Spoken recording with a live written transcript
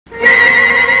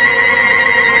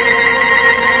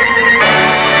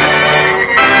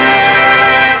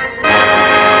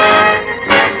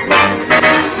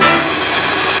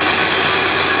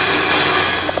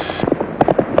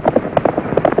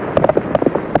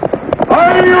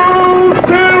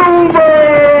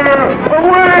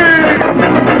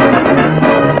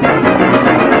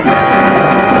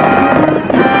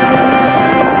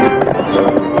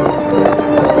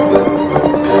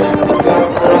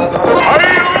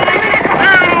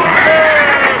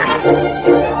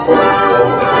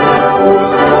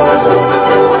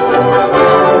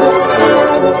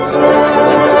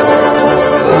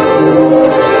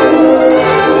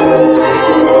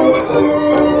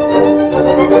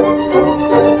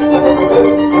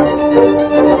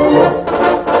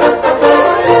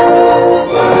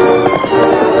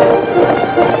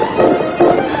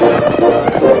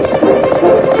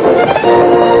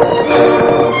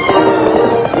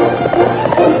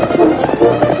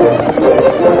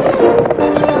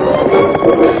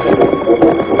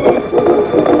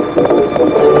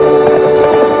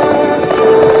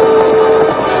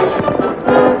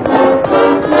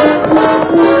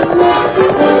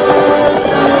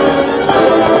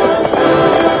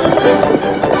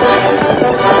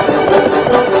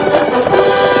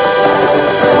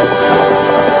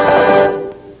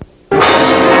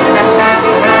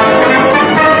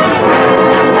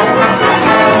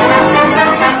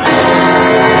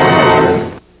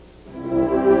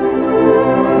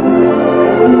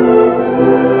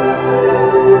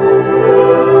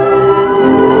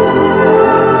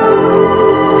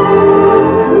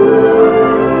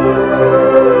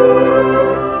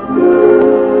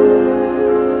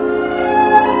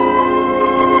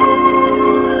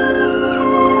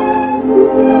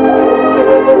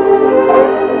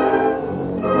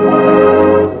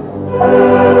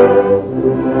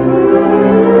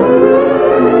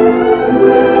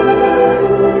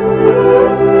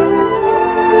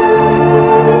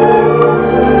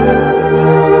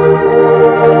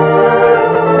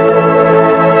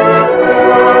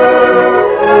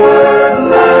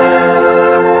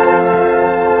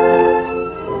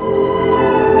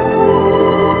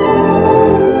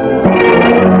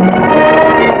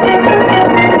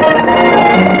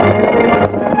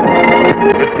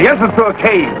The entrance to a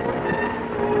cave.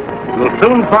 We'll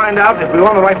soon find out if we're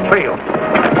on the right trail.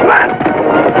 Come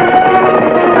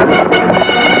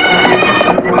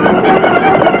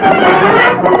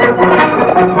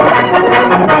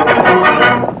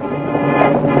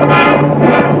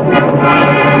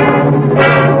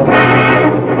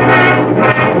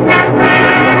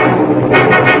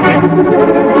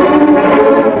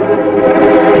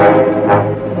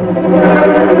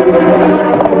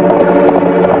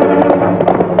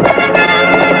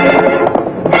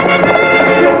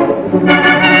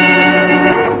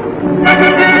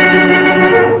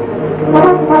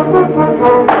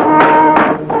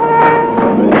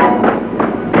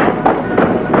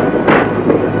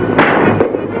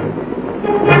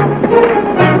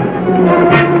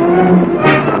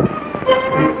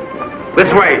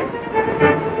This way.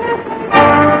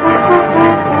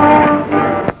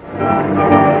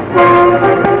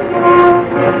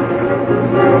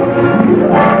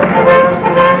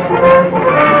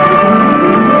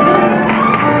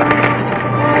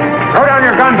 Throw down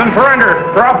your guns and surrender,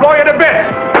 or I'll blow you to bits.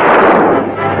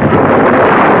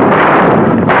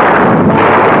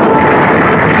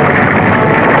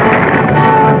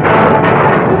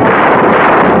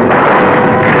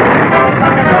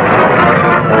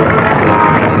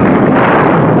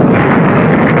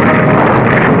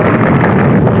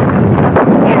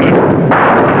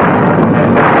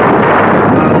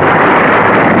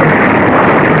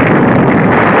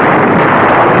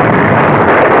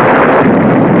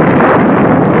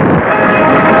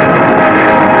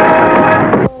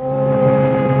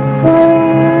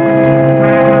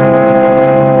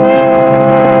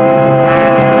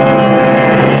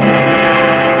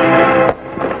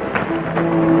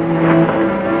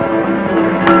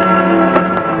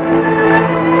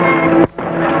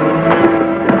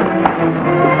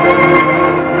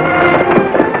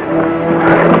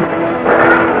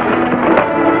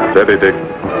 Steady, Dick.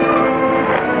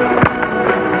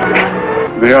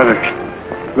 The others.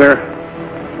 They're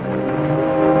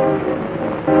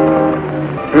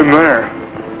in there.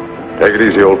 Take it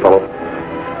easy, old fellow.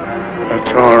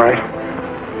 That's all right.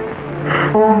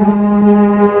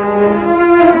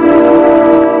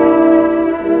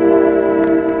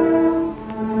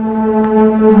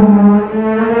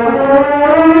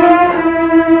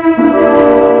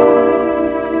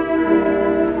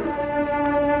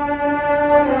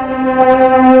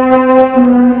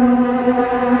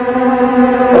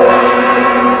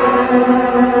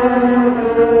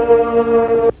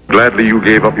 Gladly you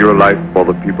gave up your life for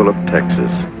the people of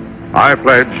Texas. I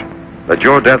pledge that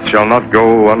your death shall not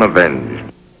go unavenged.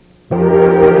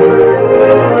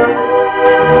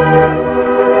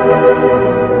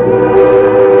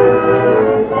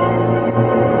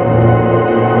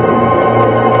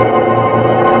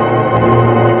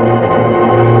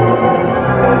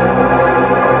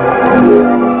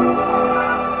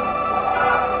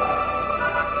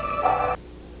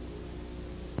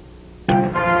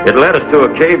 It led us to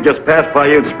a cave just past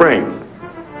Paiute Springs.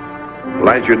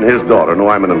 Blanchard and his daughter know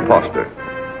I'm an imposter.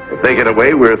 If they get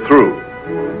away, we're through.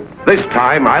 This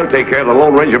time, I'll take care of the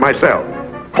Lone Ranger myself.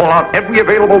 Call out every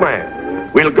available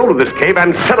man. We'll go to this cave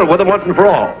and settle with them once and for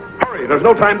all. Hurry, there's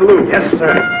no time to lose. Yes,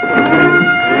 sir.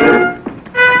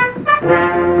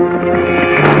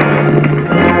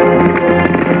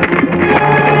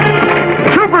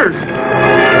 Troopers!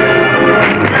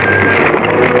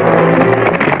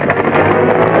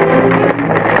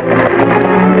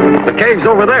 The cave's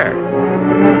over there.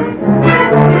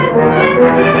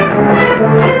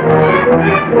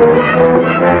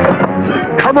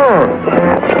 Come on.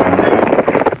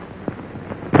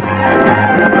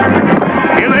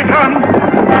 Here they come.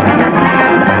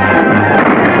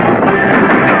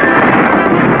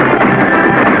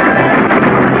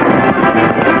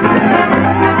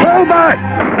 Hold back.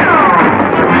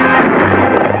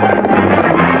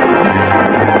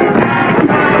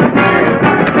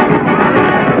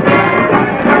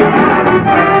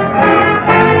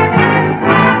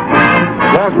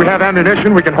 As long as we have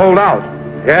ammunition, we can hold out.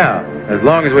 Yeah, as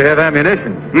long as we have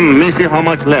ammunition. Let me see how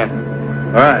much left.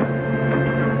 All right.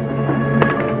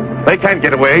 They can't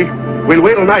get away. We'll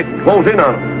wait till night and close in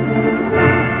on them.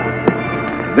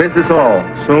 This is all.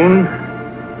 Soon.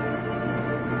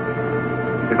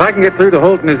 If I can get through to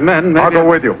Holt and his men, maybe... I'll go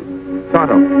with you.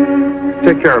 Tonto,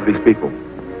 take care of these people.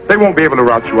 They won't be able to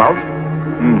rout you out.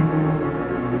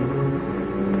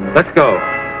 Let's go.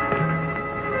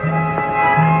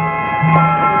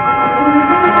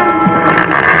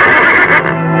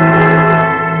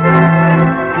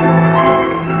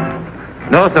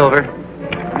 No, Silver.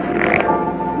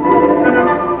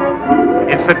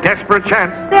 It's a desperate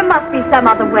chance. There must be some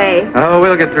other way. Oh,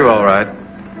 we'll get through all right.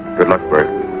 Good luck, Bert.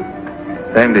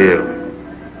 Same to you.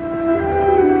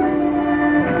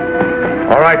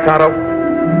 All right, Tonto.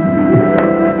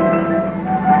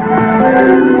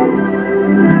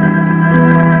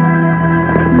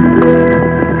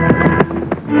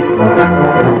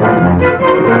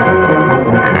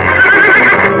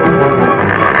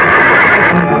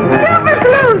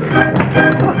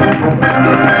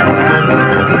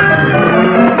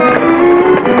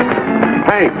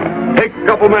 Hank, take a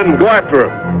couple men and go after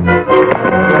him.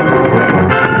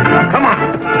 Come on.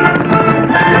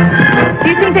 Do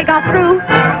you think they got through?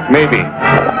 Maybe.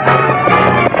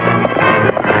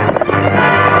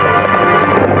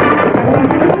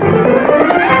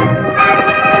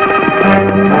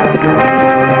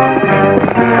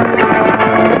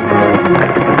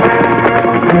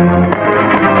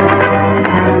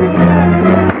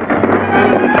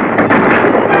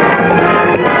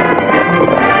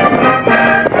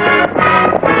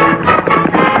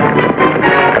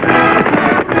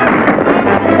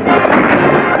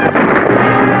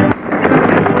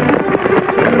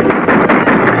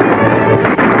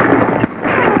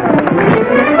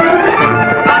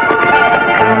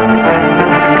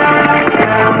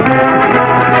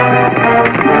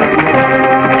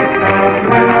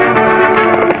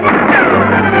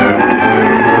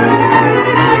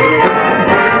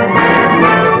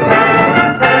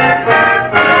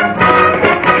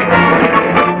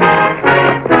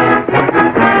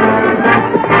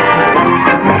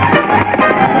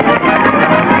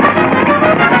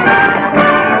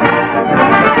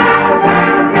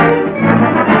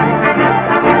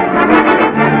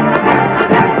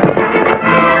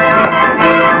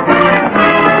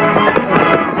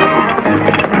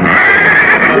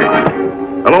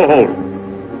 Hello, Holt.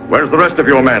 Where's the rest of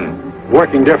your men?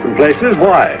 Working different places.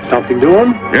 Why? Something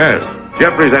doing? Yes.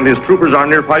 Jeffries and his troopers are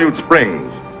near Paiute Springs.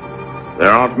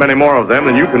 There aren't many more of them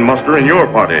than you can muster in your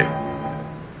party.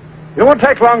 It won't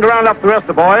take long to round up the rest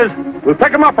of the boys. We'll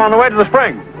pick them up on the way to the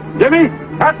spring. Jimmy,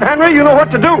 Pat and Henry, you know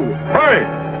what to do. Hurry.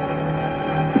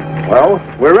 Well,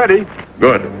 we're ready.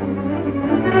 Good.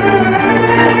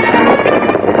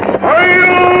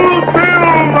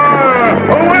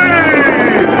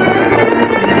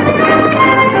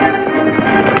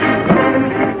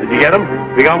 Did you get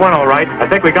him? We got one all right. I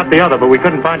think we got the other, but we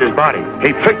couldn't find his body.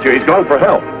 He tricked you. He's gone for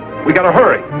help. We gotta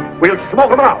hurry. We'll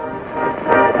smoke him out.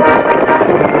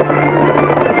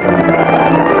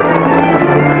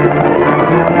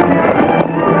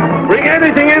 Bring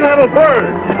anything in that'll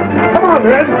burn. Come on,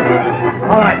 Red.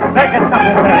 All right, make it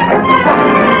something over there.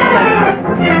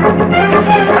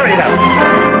 Hurry now.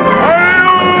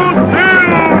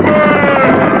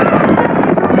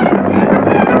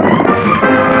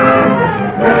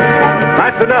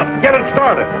 That's enough. Get it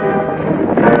started.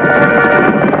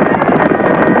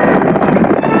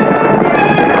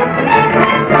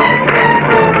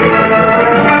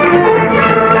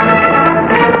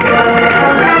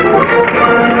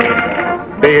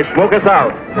 Be smoke us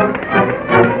out.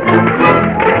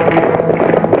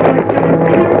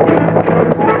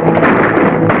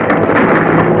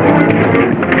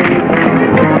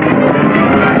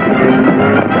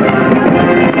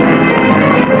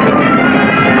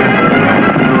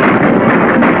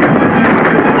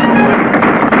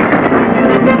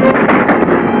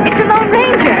 It's the Lone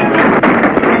Ranger.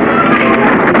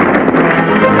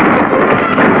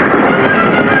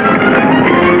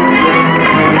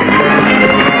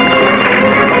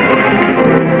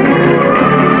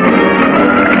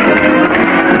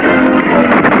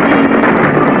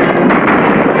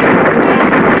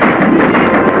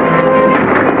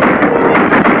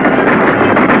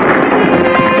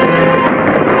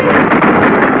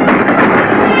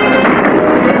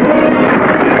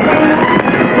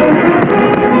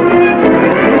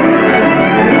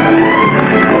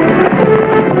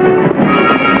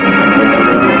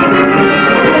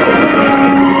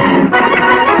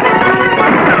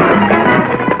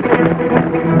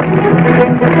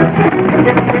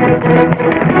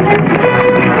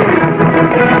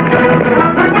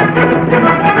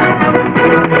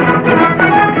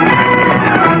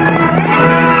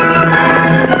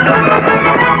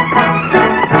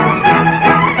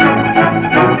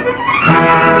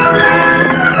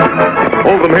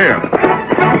 Hold them here.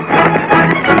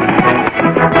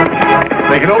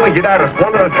 They can only get at us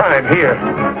one at a time here.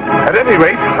 At any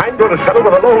rate, I'm going to settle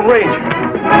with the Lone Ranger.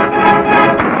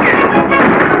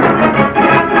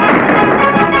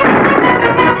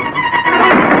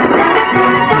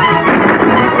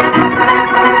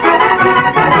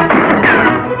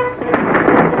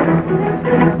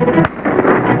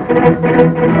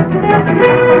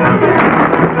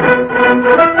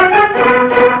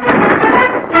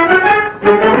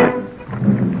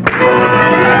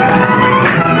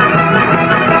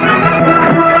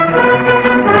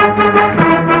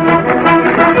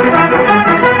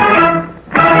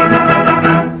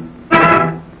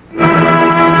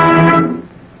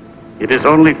 It is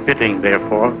only fitting,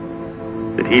 therefore,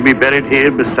 that he be buried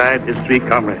here beside his three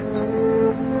comrades,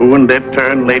 who in their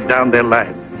turn laid down their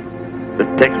lives,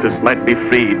 that Texas might be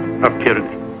freed of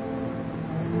tyranny.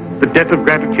 The debt of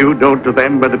gratitude owed to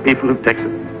them by the people of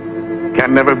Texas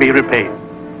can never be repaid.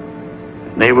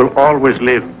 They will always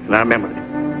live in our memory.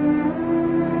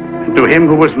 And to him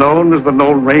who was known as the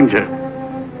Lone Ranger,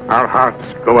 our hearts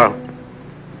go out.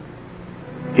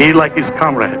 He, like his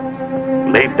comrade,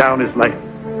 laid down his life.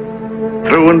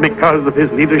 Through and because of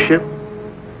his leadership,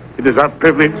 it is our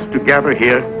privilege to gather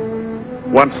here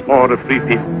once more a free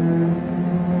people.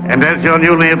 And as your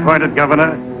newly appointed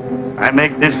governor, I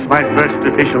make this my first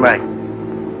official act,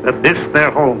 that this their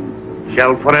home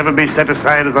shall forever be set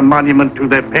aside as a monument to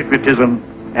their patriotism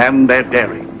and their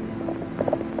daring.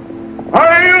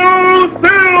 Hail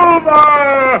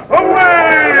Silver!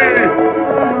 Away!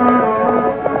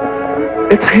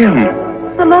 It's him.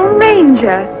 The Lone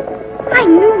Ranger. I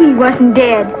knew he wasn't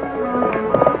dead.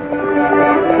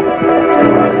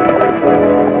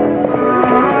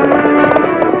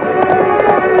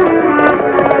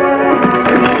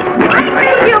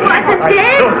 You wasn't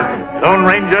dead? Lone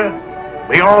Ranger,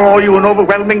 we all owe you an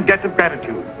overwhelming debt of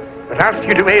gratitude, but ask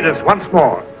you to aid us once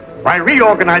more by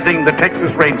reorganizing the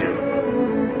Texas Rangers.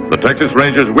 The Texas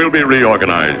Rangers will be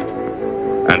reorganized,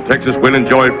 and Texas will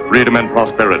enjoy freedom and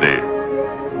prosperity.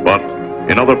 But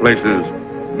in other places,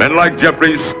 men like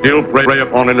Jeffries still prey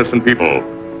upon innocent people.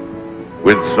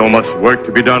 With so much work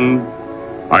to be done,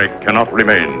 I cannot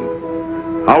remain.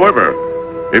 However,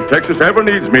 if Texas ever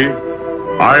needs me,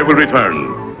 I will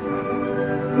return.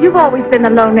 You've always been the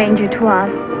Lone Ranger to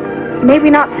us. May we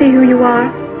not see who you are?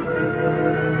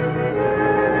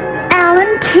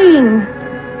 Alan King.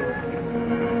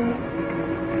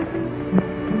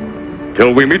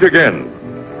 Till we meet again,